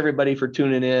 thanks everybody for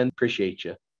tuning in. Appreciate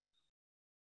you.